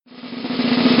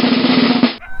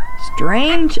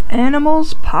Strange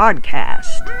Animals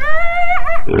Podcast.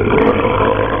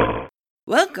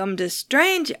 Welcome to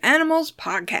Strange Animals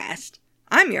Podcast.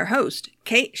 I'm your host,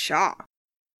 Kate Shaw.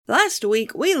 Last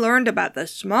week, we learned about the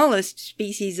smallest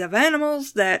species of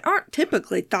animals that aren't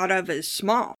typically thought of as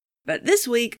small. But this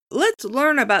week, let's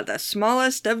learn about the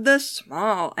smallest of the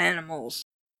small animals.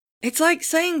 It's like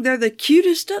saying they're the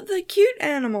cutest of the cute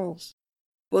animals.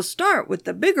 We'll start with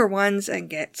the bigger ones and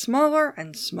get smaller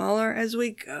and smaller as we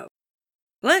go.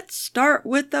 Let's start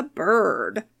with the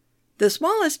bird. The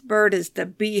smallest bird is the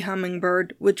bee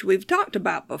hummingbird, which we've talked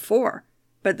about before.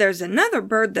 But there's another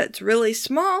bird that's really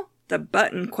small, the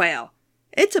button quail.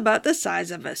 It's about the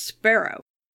size of a sparrow.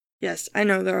 Yes, I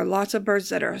know there are lots of birds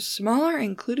that are smaller,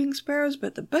 including sparrows,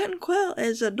 but the button quail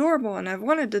is adorable and I've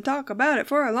wanted to talk about it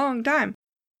for a long time.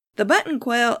 The button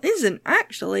quail isn't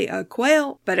actually a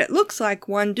quail, but it looks like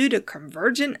one due to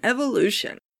convergent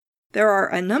evolution. There are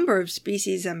a number of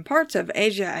species in parts of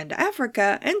Asia and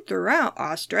Africa and throughout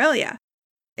Australia.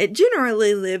 It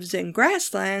generally lives in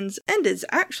grasslands and is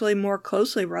actually more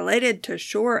closely related to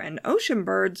shore and ocean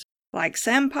birds like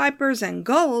sandpipers and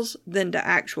gulls than to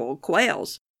actual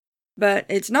quails. But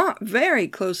it's not very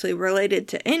closely related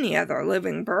to any other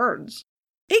living birds.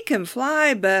 It can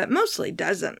fly, but mostly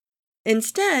doesn't.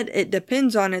 Instead, it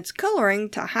depends on its coloring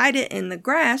to hide it in the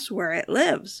grass where it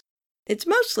lives. It's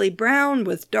mostly brown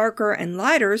with darker and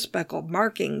lighter speckled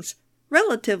markings,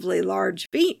 relatively large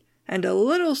feet, and a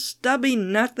little stubby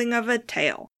nothing of a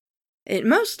tail. It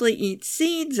mostly eats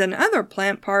seeds and other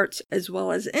plant parts as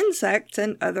well as insects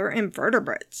and other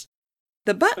invertebrates.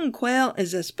 The button quail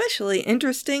is especially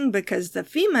interesting because the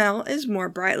female is more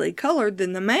brightly colored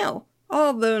than the male,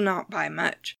 although not by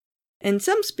much. In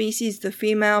some species, the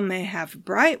female may have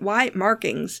bright white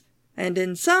markings, and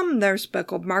in some their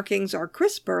speckled markings are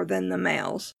crisper than the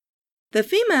male's. The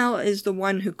female is the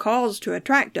one who calls to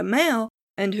attract a male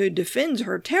and who defends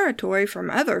her territory from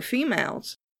other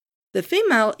females. The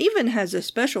female even has a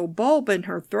special bulb in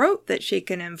her throat that she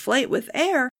can inflate with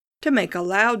air to make a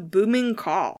loud booming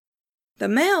call. The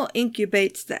male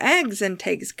incubates the eggs and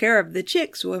takes care of the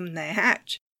chicks when they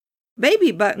hatch.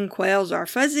 Baby button quails are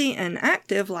fuzzy and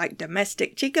active like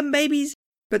domestic chicken babies,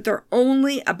 but they're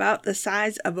only about the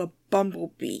size of a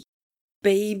bumblebee.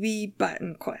 Baby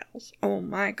button quails. Oh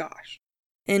my gosh.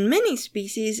 In many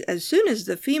species, as soon as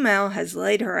the female has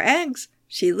laid her eggs,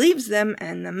 she leaves them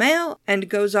and the male and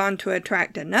goes on to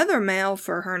attract another male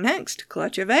for her next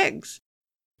clutch of eggs.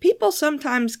 People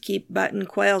sometimes keep button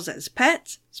quails as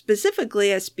pets,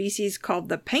 specifically a species called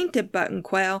the painted button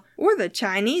quail or the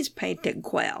Chinese painted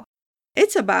quail.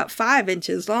 It's about 5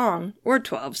 inches long, or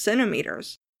 12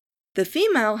 centimeters. The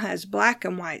female has black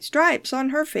and white stripes on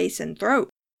her face and throat.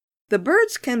 The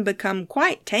birds can become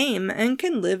quite tame and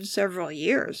can live several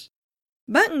years.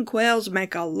 Button quails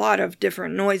make a lot of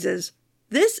different noises.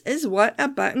 This is what a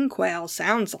button quail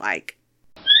sounds like.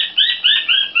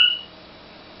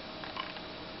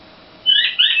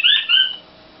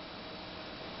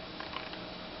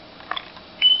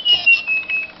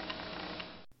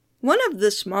 One of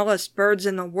the smallest birds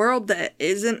in the world that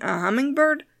isn't a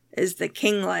hummingbird is the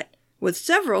kinglet, with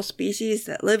several species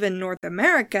that live in North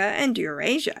America and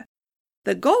Eurasia.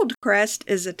 The goldcrest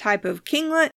is a type of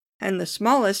kinglet and the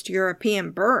smallest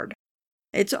European bird.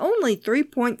 It's only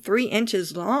 3.3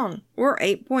 inches long, or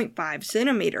 8.5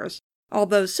 centimeters,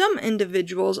 although some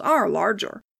individuals are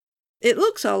larger. It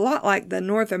looks a lot like the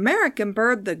North American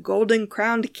bird, the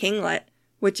golden-crowned kinglet,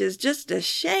 which is just a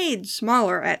shade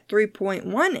smaller at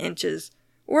 3.1 inches,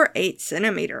 or 8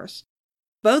 centimeters.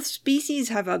 Both species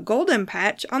have a golden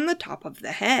patch on the top of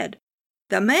the head.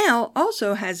 The male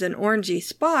also has an orangey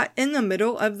spot in the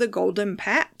middle of the golden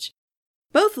patch.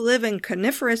 Both live in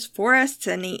coniferous forests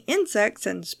and eat insects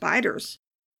and spiders.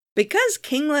 Because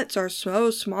kinglets are so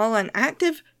small and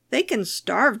active, they can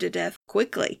starve to death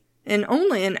quickly, in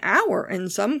only an hour in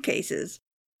some cases.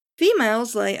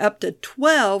 Females lay up to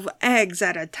 12 eggs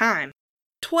at a time.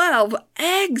 12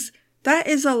 eggs! That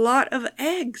is a lot of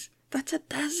eggs. That's a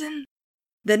dozen.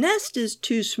 The nest is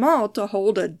too small to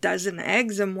hold a dozen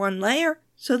eggs in one layer,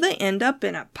 so they end up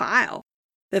in a pile.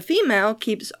 The female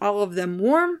keeps all of them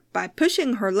warm by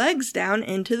pushing her legs down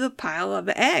into the pile of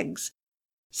eggs.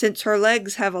 Since her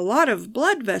legs have a lot of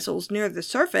blood vessels near the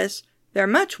surface, they're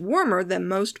much warmer than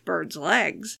most birds'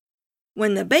 legs.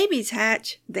 When the babies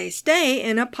hatch, they stay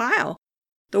in a pile.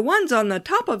 The ones on the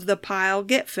top of the pile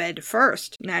get fed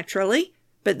first, naturally,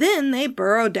 but then they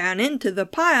burrow down into the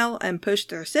pile and push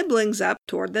their siblings up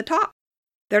toward the top.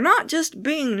 They're not just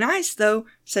being nice, though,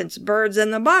 since birds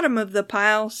in the bottom of the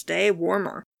pile stay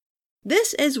warmer.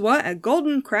 This is what a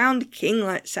golden-crowned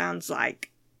kinglet sounds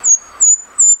like.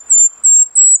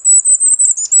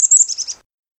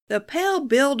 The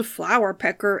pale-billed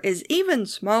flowerpecker is even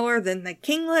smaller than the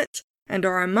kinglets and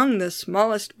are among the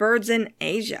smallest birds in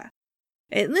Asia.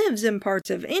 It lives in parts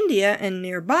of India and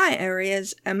nearby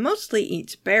areas and mostly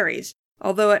eats berries,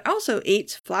 although it also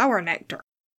eats flower nectar.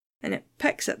 And it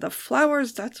pecks at the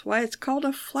flowers, that's why it's called a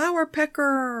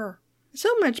flowerpecker. So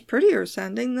much prettier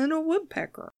sounding than a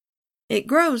woodpecker. It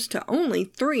grows to only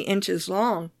 3 inches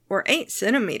long, or 8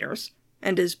 centimeters,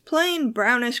 and is plain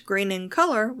brownish-green in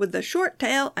color with a short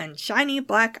tail and shiny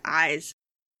black eyes.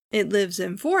 It lives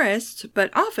in forests,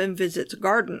 but often visits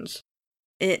gardens.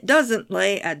 It doesn't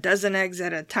lay a dozen eggs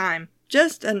at a time,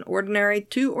 just an ordinary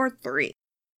 2 or 3.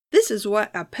 This is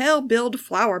what a pale-billed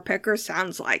flowerpecker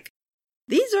sounds like.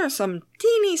 These are some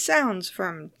teeny sounds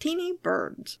from teeny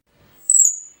birds.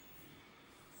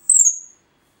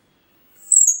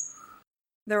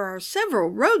 There are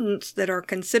several rodents that are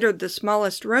considered the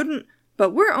smallest rodent,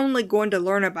 but we're only going to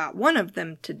learn about one of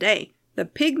them today, the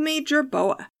pygmy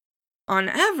jerboa. On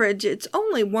average, it's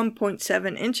only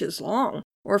 1.7 inches long,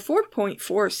 or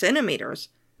 4.4 centimeters,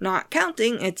 not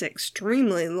counting its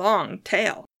extremely long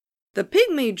tail. The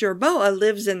pygmy jerboa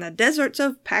lives in the deserts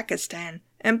of Pakistan,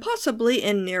 and possibly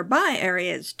in nearby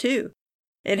areas too.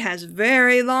 It has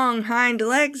very long hind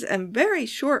legs and very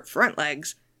short front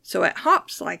legs, so it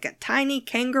hops like a tiny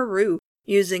kangaroo,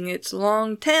 using its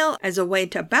long tail as a way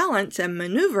to balance and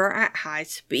maneuver at high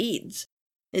speeds.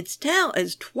 Its tail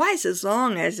is twice as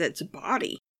long as its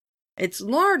body. Its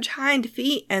large hind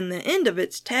feet and the end of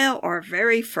its tail are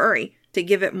very furry to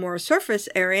give it more surface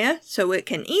area so it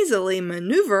can easily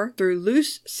maneuver through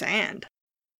loose sand.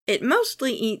 It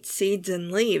mostly eats seeds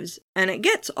and leaves, and it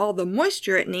gets all the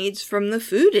moisture it needs from the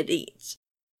food it eats.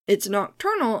 It's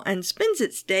nocturnal and spends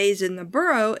its days in the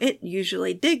burrow it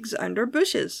usually digs under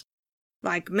bushes.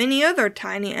 Like many other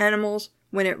tiny animals,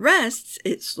 when it rests,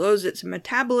 it slows its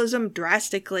metabolism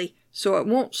drastically so it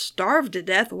won't starve to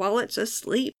death while it's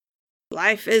asleep.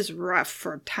 Life is rough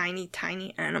for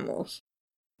tiny animals.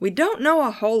 We don't know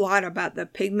a whole lot about the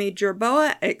pygmy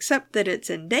jerboa except that it's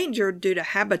endangered due to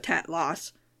habitat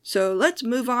loss, so let's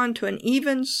move on to an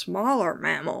even smaller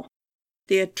mammal.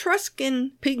 The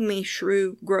Etruscan pygmy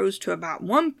shrew grows to about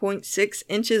 1.6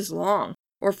 inches long,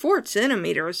 or 4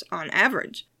 centimeters on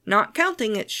average, not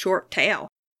counting its short tail.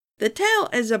 The tail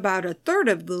is about a third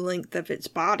of the length of its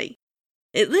body.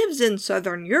 It lives in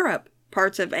southern Europe,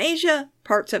 parts of Asia,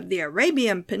 parts of the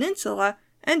Arabian Peninsula,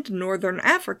 and northern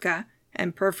Africa,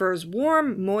 and prefers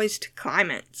warm, moist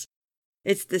climates.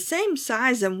 It's the same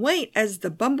size and weight as the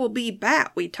bumblebee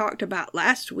bat we talked about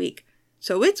last week,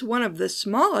 so it's one of the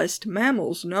smallest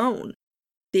mammals known.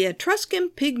 The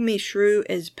Etruscan pygmy shrew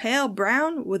is pale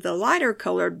brown with a lighter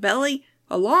colored belly,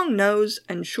 a long nose,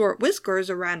 and short whiskers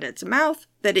around its mouth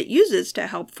that it uses to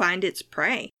help find its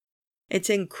prey. It's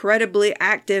incredibly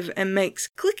active and makes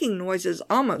clicking noises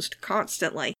almost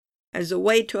constantly, as a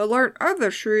way to alert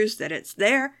other shrews that it's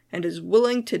there and is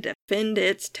willing to defend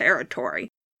its territory.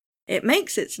 It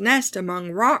makes its nest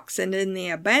among rocks and in the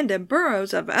abandoned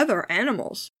burrows of other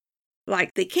animals.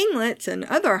 Like the kinglets and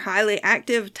other highly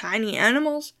active tiny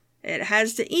animals, it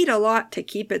has to eat a lot to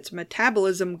keep its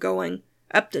metabolism going,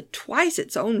 up to twice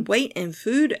its own weight in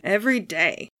food every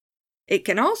day. It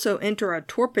can also enter a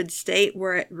torpid state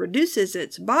where it reduces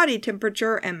its body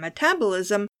temperature and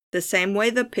metabolism the same way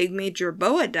the pygmy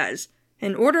jerboa does,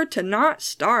 in order to not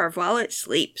starve while it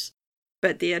sleeps.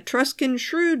 But the Etruscan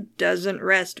shrew doesn't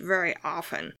rest very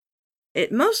often.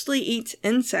 It mostly eats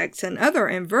insects and other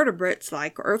invertebrates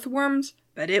like earthworms,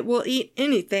 but it will eat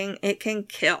anything it can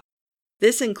kill.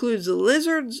 This includes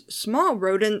lizards, small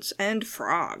rodents, and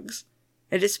frogs.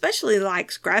 It especially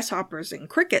likes grasshoppers and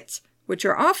crickets, which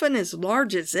are often as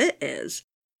large as it is.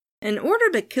 In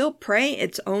order to kill prey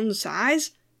its own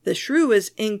size, the shrew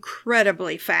is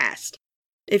incredibly fast.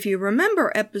 If you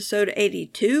remember episode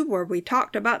 82 where we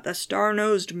talked about the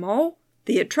star-nosed mole,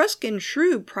 the Etruscan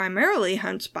shrew primarily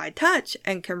hunts by touch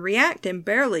and can react in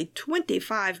barely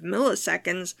 25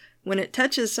 milliseconds when it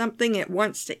touches something it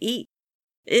wants to eat.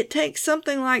 It takes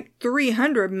something like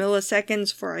 300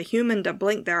 milliseconds for a human to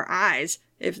blink their eyes,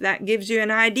 if that gives you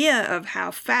an idea of how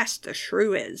fast the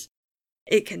shrew is.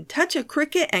 It can touch a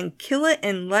cricket and kill it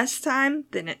in less time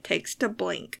than it takes to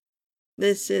blink.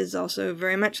 This is also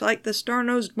very much like the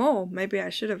star-nosed mole. Maybe I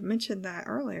should have mentioned that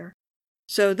earlier.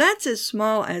 So that's as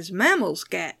small as mammals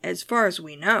get, as far as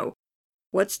we know.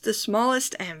 What's the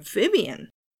smallest amphibian?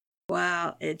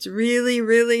 Well, it's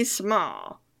really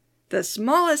small. The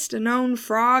smallest known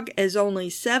frog is only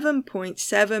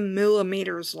 7.7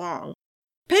 millimeters long.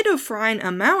 Pedophrine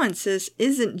amauensis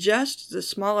isn't just the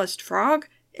smallest frog,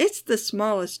 it's the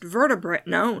smallest vertebrate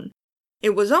known.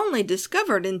 It was only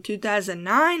discovered in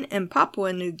 2009 in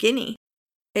Papua New Guinea.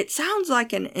 It sounds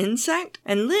like an insect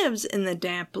and lives in the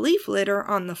damp leaf litter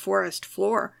on the forest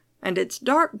floor, and it's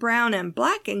dark brown and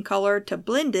black in color to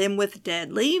blend in with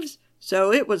dead leaves,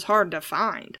 so it was hard to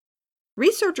find.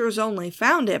 Researchers only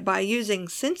found it by using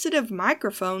sensitive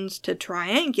microphones to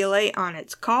triangulate on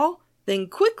its call, then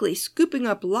quickly scooping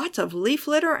up lots of leaf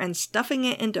litter and stuffing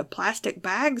it into plastic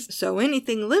bags so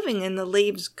anything living in the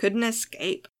leaves couldn't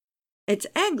escape. Its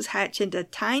eggs hatch into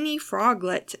tiny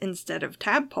froglets instead of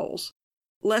tadpoles.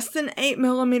 Less than 8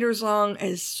 millimeters long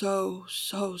is so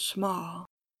small.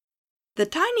 The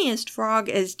tiniest frog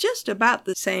is just about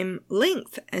the same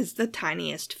length as the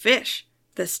tiniest fish,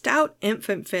 the stout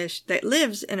infant fish that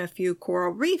lives in a few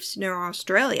coral reefs near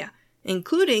Australia,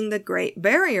 including the Great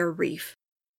Barrier Reef.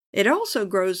 It also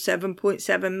grows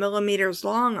 7.7 millimeters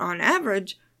long on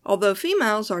average, although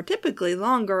females are typically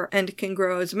longer and can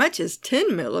grow as much as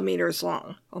 10 millimeters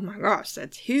long. Oh my gosh,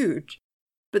 that's huge.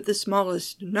 But the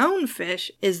smallest known fish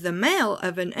is the male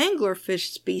of an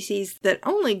anglerfish species that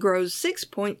only grows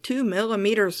 6.2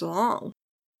 millimeters long.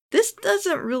 This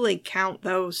doesn't really count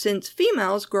though, since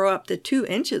females grow up to 2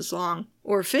 inches long,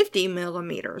 or 50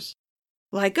 millimeters.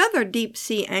 Like other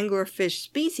deep-sea anglerfish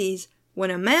species,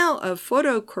 when a male of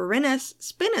Photocorinus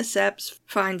spinaceps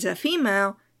finds a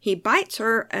female, he bites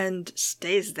her and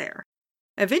stays there.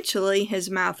 Eventually, his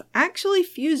mouth actually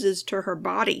fuses to her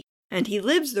body, and he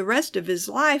lives the rest of his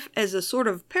life as a sort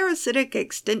of parasitic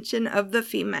extension of the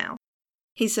female.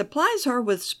 He supplies her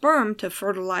with sperm to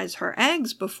fertilize her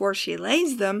eggs before she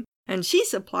lays them, and she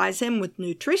supplies him with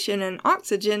nutrition and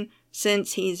oxygen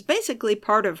since he's basically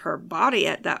part of her body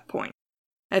at that point.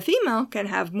 A female can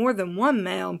have more than one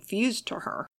male fused to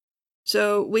her.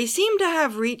 So we seem to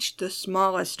have reached the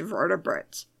smallest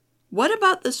vertebrates. What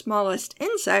about the smallest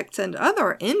insects and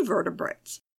other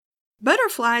invertebrates?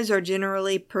 Butterflies are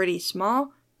generally pretty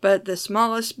small, but the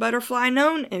smallest butterfly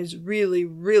known is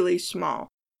really small.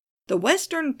 The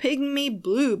western pygmy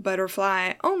blue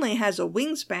butterfly only has a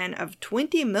wingspan of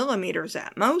 20 millimeters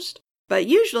at most, but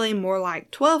usually more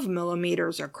like 12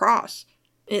 millimeters across.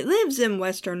 It lives in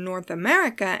western North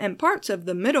America and parts of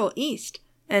the Middle East,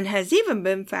 and has even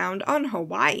been found on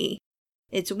Hawaii.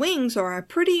 Its wings are a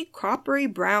pretty coppery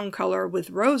brown color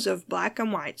with rows of black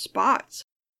and white spots.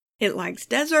 It likes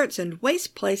deserts and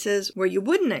waste places where you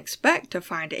wouldn't expect to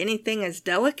find anything as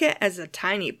delicate as a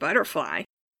tiny butterfly.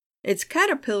 Its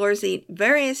caterpillars eat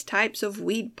various types of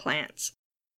weed plants.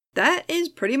 That is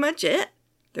pretty much it.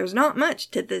 There's not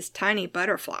much to this tiny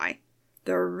butterfly.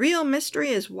 The real mystery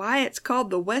is why it's called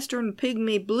the western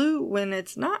pygmy blue when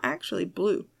it's not actually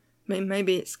blue. I mean,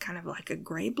 maybe it's kind of like a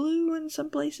gray blue in some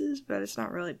places, but it's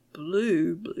not really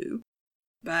blue.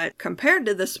 But compared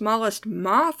to the smallest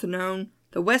moth known,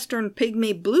 the western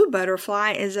pygmy blue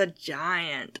butterfly is a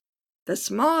giant. The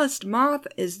smallest moth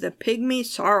is the pygmy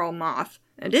sorrel moth,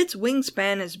 and its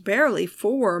wingspan is barely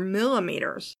 4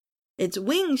 millimeters. Its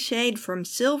wings shade from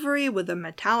silvery with a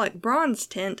metallic bronze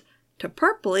tint to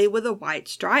purpley with a white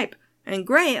stripe, and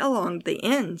gray along the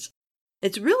ends.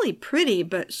 It's really pretty,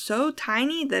 but so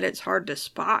tiny that it's hard to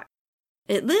spot.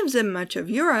 It lives in much of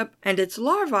Europe, and its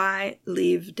larvae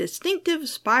leave distinctive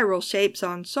spiral shapes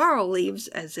on sorrel leaves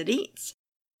as it eats.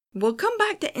 We'll come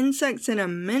back to insects in a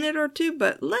minute or two,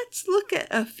 but let's look at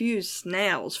a few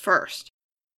snails first.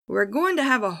 We're going to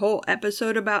have a whole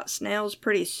episode about snails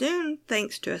pretty soon,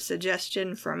 thanks to a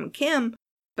suggestion from Kim,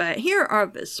 but here are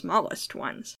the smallest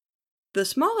ones. The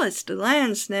smallest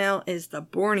land snail is the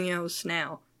Borneo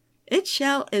snail. Its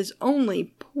shell is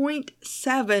only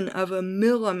 0.7 of a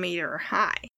millimeter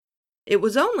high. It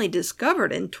was only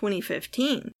discovered in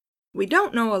 2015. We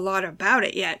don't know a lot about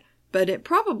it yet, but it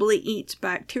probably eats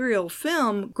bacterial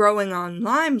film growing on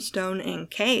limestone in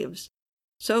caves.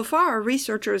 So far,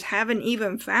 researchers haven't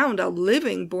even found a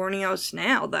living Borneo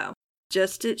snail, though,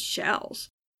 just its shells.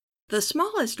 The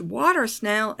smallest water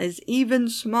snail is even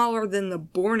smaller than the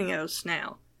Borneo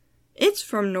snail. It's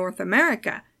from North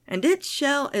America, and its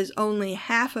shell is only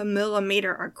 0.5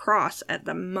 millimeter across at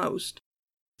the most.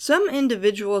 Some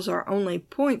individuals are only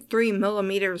 0.3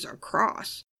 millimeters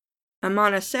across.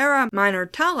 Amonacera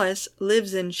minoritalis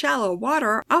lives in shallow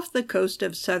water off the coast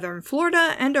of southern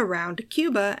Florida and around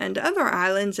Cuba and other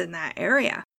islands in that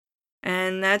area.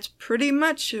 And that's pretty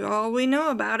much all we know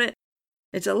about it.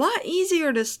 It's a lot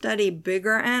easier to study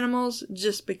bigger animals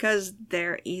just because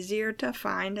they're easier to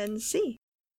find and see.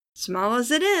 Small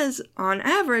as it is, on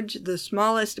average, the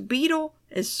smallest beetle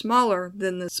is smaller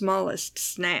than the smallest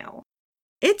snail.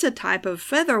 It's a type of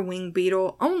featherwing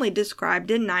beetle only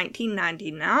described in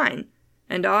 1999,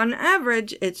 and on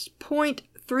average it's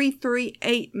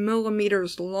 0.338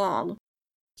 millimeters long.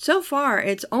 So far,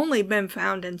 it's only been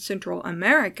found in Central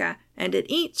America, and it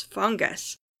eats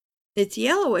fungus. It's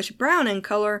yellowish-brown in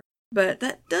color, but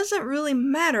that doesn't really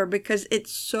matter because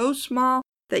it's so small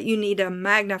that you need a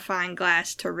magnifying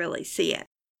glass to really see it.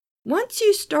 Once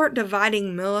you start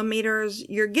dividing millimeters,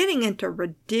 you're getting into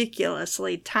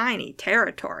ridiculously tiny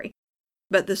territory.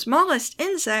 But the smallest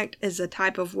insect is a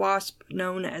type of wasp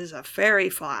known as a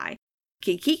fairy fly.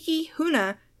 Kikiki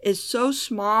huna is so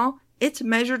small it's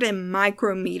measured in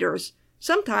micrometers,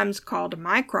 sometimes called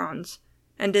microns,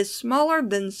 and is smaller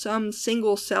than some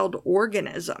single-celled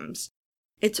organisms.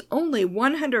 It's only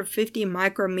 150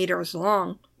 micrometers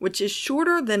long, which is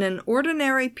shorter than an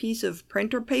ordinary piece of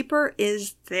printer paper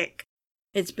is thick.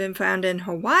 It's been found in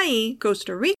Hawaii,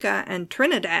 Costa Rica, and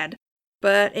Trinidad,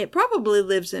 but it probably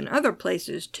lives in other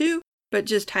places too, but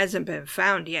just hasn't been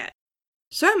found yet.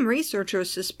 Some researchers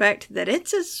suspect that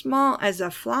it's as small as a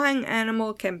flying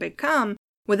animal can become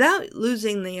without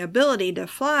losing the ability to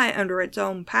fly under its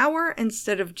own power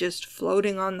instead of just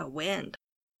floating on the wind.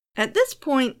 At this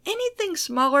point, anything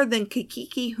smaller than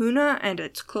Kikiki huna and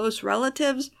its close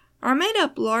relatives are made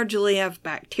up largely of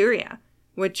bacteria,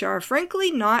 which are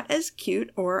frankly not as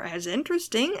cute or as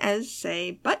interesting as,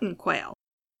 say, button quail.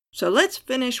 So let's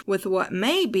finish with what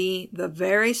may be the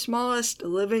very smallest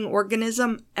living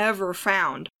organism ever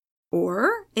found.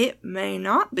 Or it may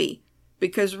not be,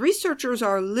 because researchers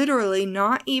are literally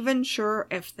not even sure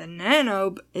if the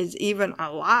nanobe is even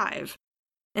alive.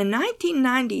 In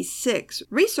 1996,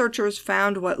 researchers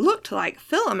found what looked like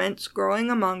filaments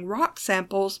growing among rock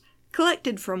samples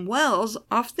collected from wells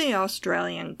off the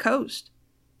Australian coast.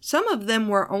 Some of them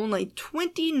were only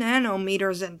 20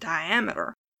 nanometers in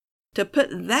diameter. To put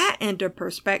that into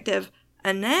perspective, a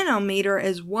nanometer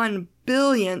is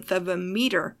 1/1000th of a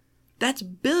meter. That's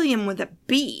billion with a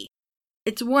B.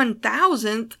 It's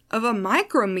 1,000th of a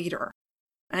micrometer.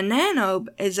 A nanobe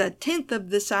is 1/10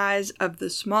 of the size of the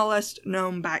smallest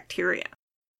known bacteria.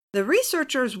 The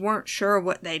researchers weren't sure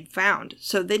what they'd found,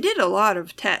 so they did a lot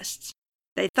of tests.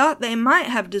 They thought they might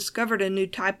have discovered a new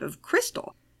type of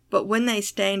crystal, but when they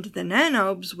stained the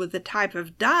nanobes with a type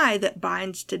of dye that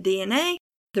binds to DNA,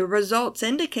 the results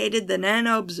indicated the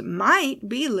nanobes might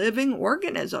be living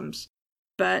organisms.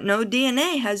 But no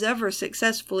DNA has ever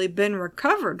successfully been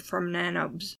recovered from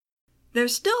nanobes.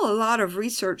 There's still a lot of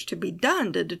research to be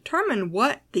done to determine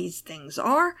what these things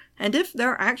are and if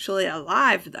they're actually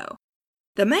alive, though.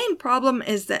 The main problem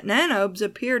is that nanobes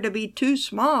appear to be too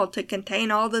small to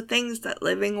contain all the things that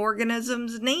living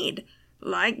organisms need,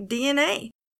 like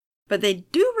DNA. But they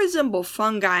do resemble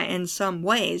fungi in some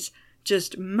ways,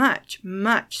 just much,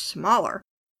 much smaller.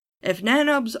 If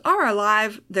nanobes are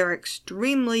alive, they're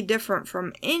extremely different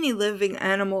from any living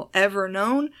animal ever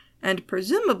known, and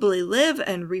presumably live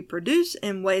and reproduce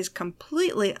in ways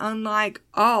completely unlike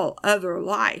all other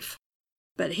life.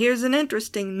 But here's an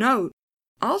interesting note.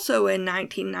 Also in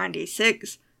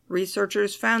 1996,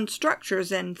 researchers found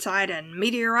structures inside a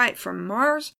meteorite from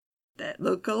Mars that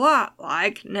look a lot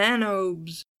like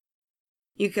nanobes.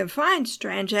 You can find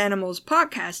Strange Animals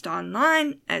Podcast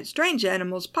online at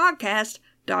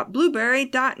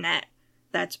strangeanimalspodcast.blueberry.net.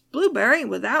 That's blueberry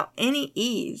without any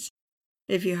E's.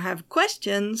 If you have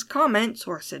questions, comments,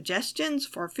 or suggestions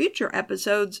for future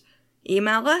episodes,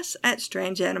 email us at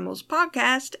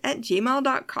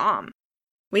strangeanimalspodcast@gmail.com.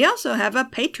 We also have a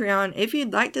Patreon if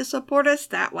you'd like to support us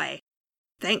that way.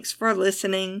 Thanks for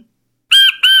listening.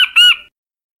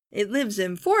 It lives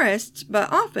in forests,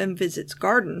 but often visits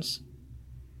gardens.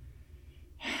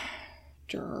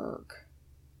 Jerk.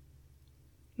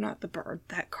 Not the bird,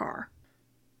 that car.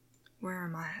 Where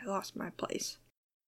am I? I lost my place.